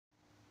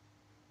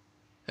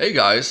Hey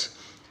guys!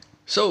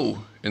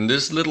 So, in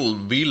this little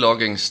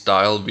vlogging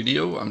style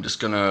video, I'm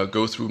just gonna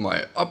go through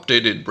my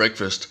updated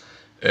breakfast.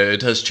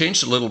 It has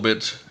changed a little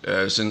bit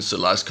since the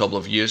last couple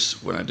of years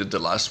when I did the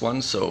last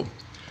one, so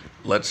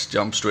let's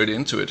jump straight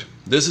into it.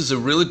 This is a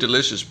really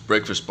delicious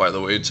breakfast, by the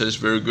way. It tastes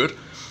very good,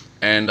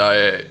 and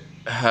I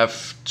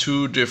have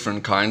two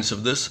different kinds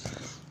of this.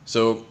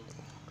 So,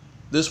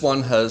 this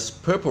one has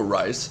purple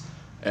rice,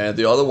 and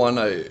the other one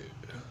I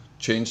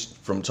changed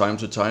from time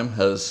to time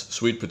has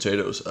sweet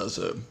potatoes as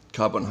a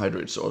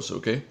carbohydrate source,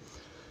 okay?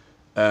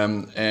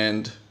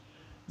 And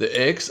the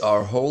eggs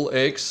are whole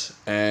eggs,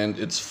 and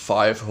it's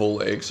 5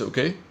 whole eggs,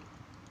 okay?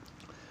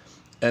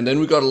 And then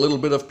we got a little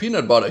bit of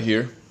peanut butter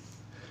here.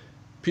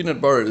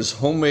 Peanut butter is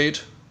homemade,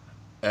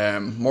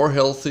 more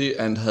healthy,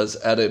 and has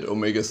added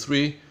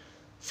omega-3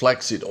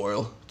 flaxseed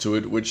oil to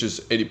it, which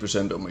is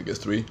 80%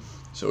 omega-3.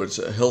 So it's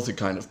a healthy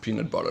kind of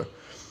peanut butter.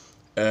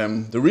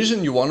 The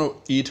reason you want to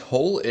eat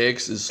whole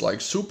eggs is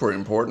like super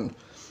important.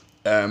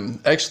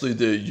 Actually,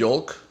 the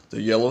yolk,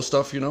 the yellow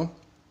stuff,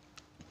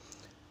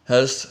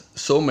 has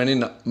so many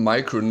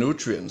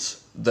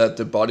micronutrients that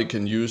the body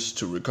can use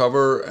to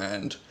recover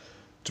and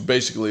to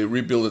basically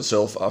rebuild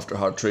itself after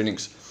hard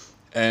trainings.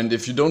 And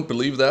if you don't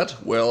believe that,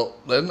 well,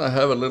 then I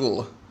have a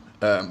little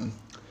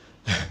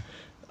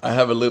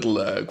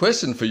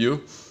question for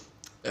you.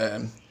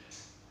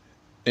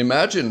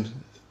 Imagine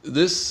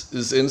this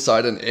is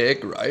inside an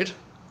egg, right?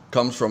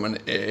 Comes from an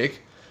egg.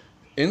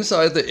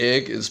 Inside the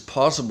egg is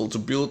possible to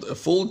build a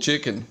full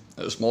chicken,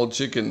 a small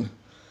chicken,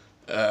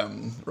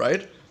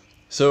 right?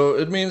 So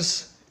it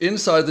means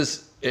inside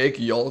this egg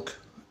yolk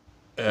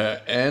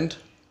and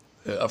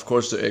of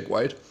course the egg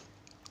white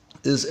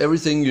is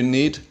everything you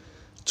need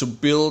to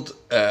build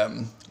a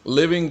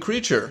living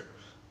creature.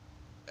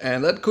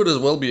 And that could as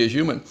well be a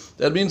human.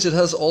 That means it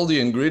has all the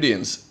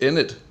ingredients in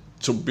it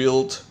to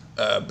build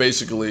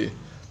basically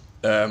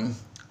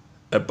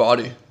a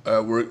body,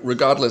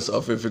 regardless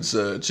of if it's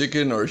a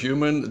chicken or a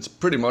human. It's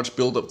pretty much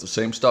built of the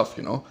same stuff,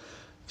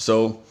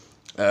 So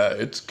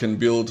it can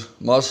build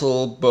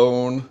muscle,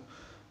 bone,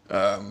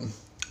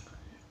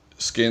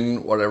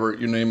 skin, whatever,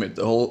 you name it,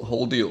 the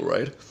whole deal,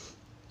 right?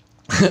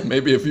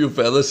 Maybe a few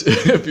feathers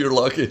if you're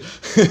lucky.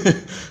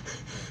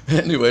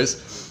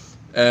 Anyways,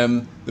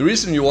 the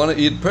reason you want to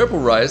eat purple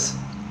rice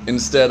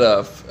instead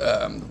of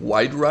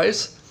white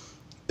rice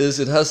is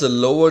it has a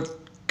lower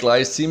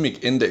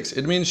glycemic index.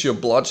 It means your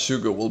blood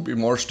sugar will be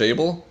more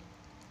stable.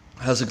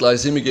 Has a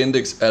glycemic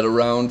index at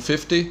around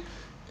 50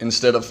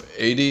 instead of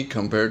 80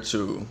 compared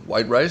to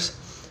white rice.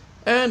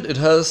 And it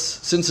has,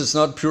 since it's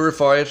not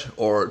purified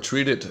or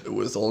treated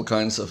with all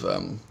kinds of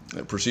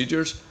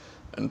procedures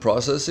and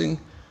processing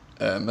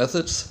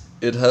methods,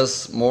 it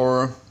has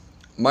more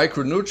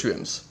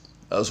micronutrients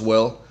as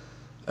well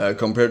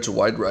compared to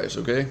white rice,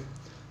 okay?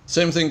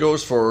 Same thing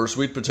goes for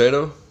sweet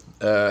potato.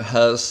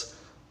 Has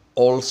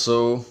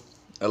also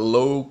a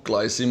low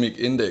glycemic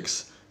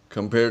index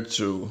compared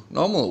to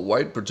normal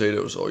white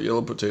potatoes or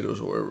yellow potatoes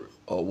or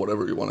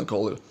whatever you want to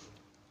call it.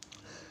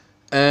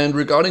 And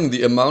regarding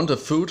the amount of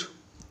food,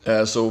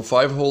 so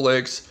 5 whole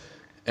eggs,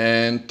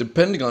 and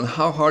depending on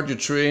how hard you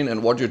train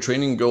and what your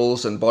training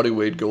goals and body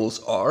weight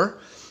goals are,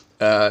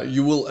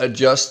 you will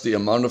adjust the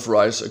amount of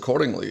rice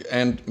accordingly,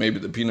 and maybe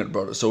the peanut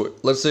butter. So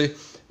let's say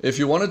if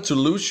you wanted to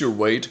lose your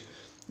weight,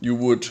 you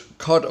would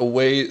cut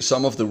away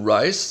some of the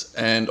rice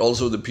and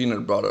also the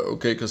peanut butter,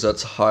 okay, because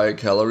that's high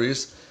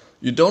calories.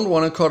 You don't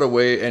want to cut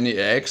away any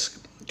eggs,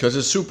 because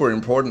it's super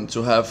important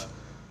to have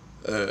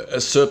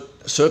a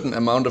certain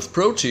amount of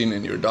protein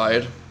in your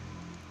diet.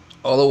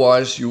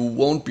 Otherwise, you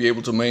won't be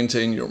able to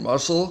maintain your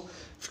muscle.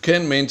 If you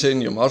can't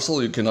maintain your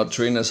muscle, you cannot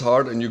train as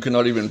hard and you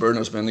cannot even burn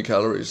as many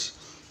calories.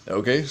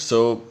 Okay,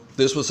 so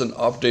this was an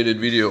updated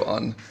video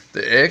on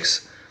the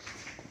eggs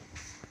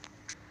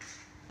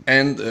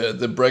and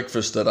the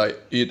breakfast that I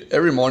eat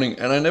every morning,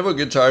 and I never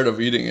get tired of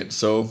eating it,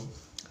 so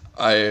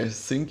I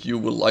think you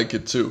will like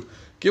it too.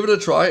 Give it a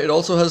try. It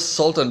also has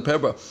salt and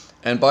pepper,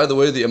 and by the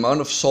way, the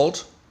amount of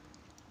salt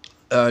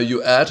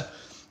you add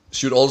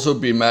should also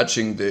be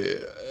matching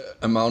the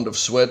amount of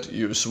sweat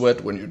you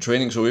sweat when you're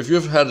training. So if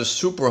you've had a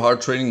super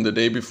hard training the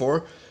day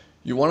before,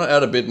 you want to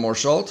add a bit more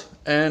salt,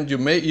 and you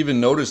may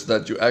even notice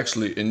that you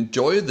actually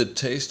enjoy the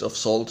taste of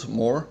salt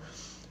more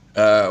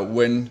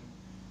when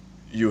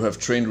you have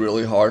trained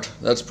really hard.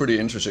 That's pretty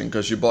interesting,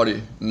 because your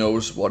body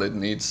knows what it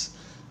needs.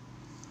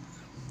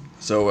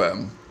 So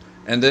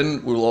and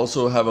then we'll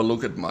also have a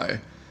look at my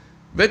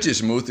veggie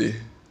smoothie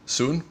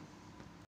soon.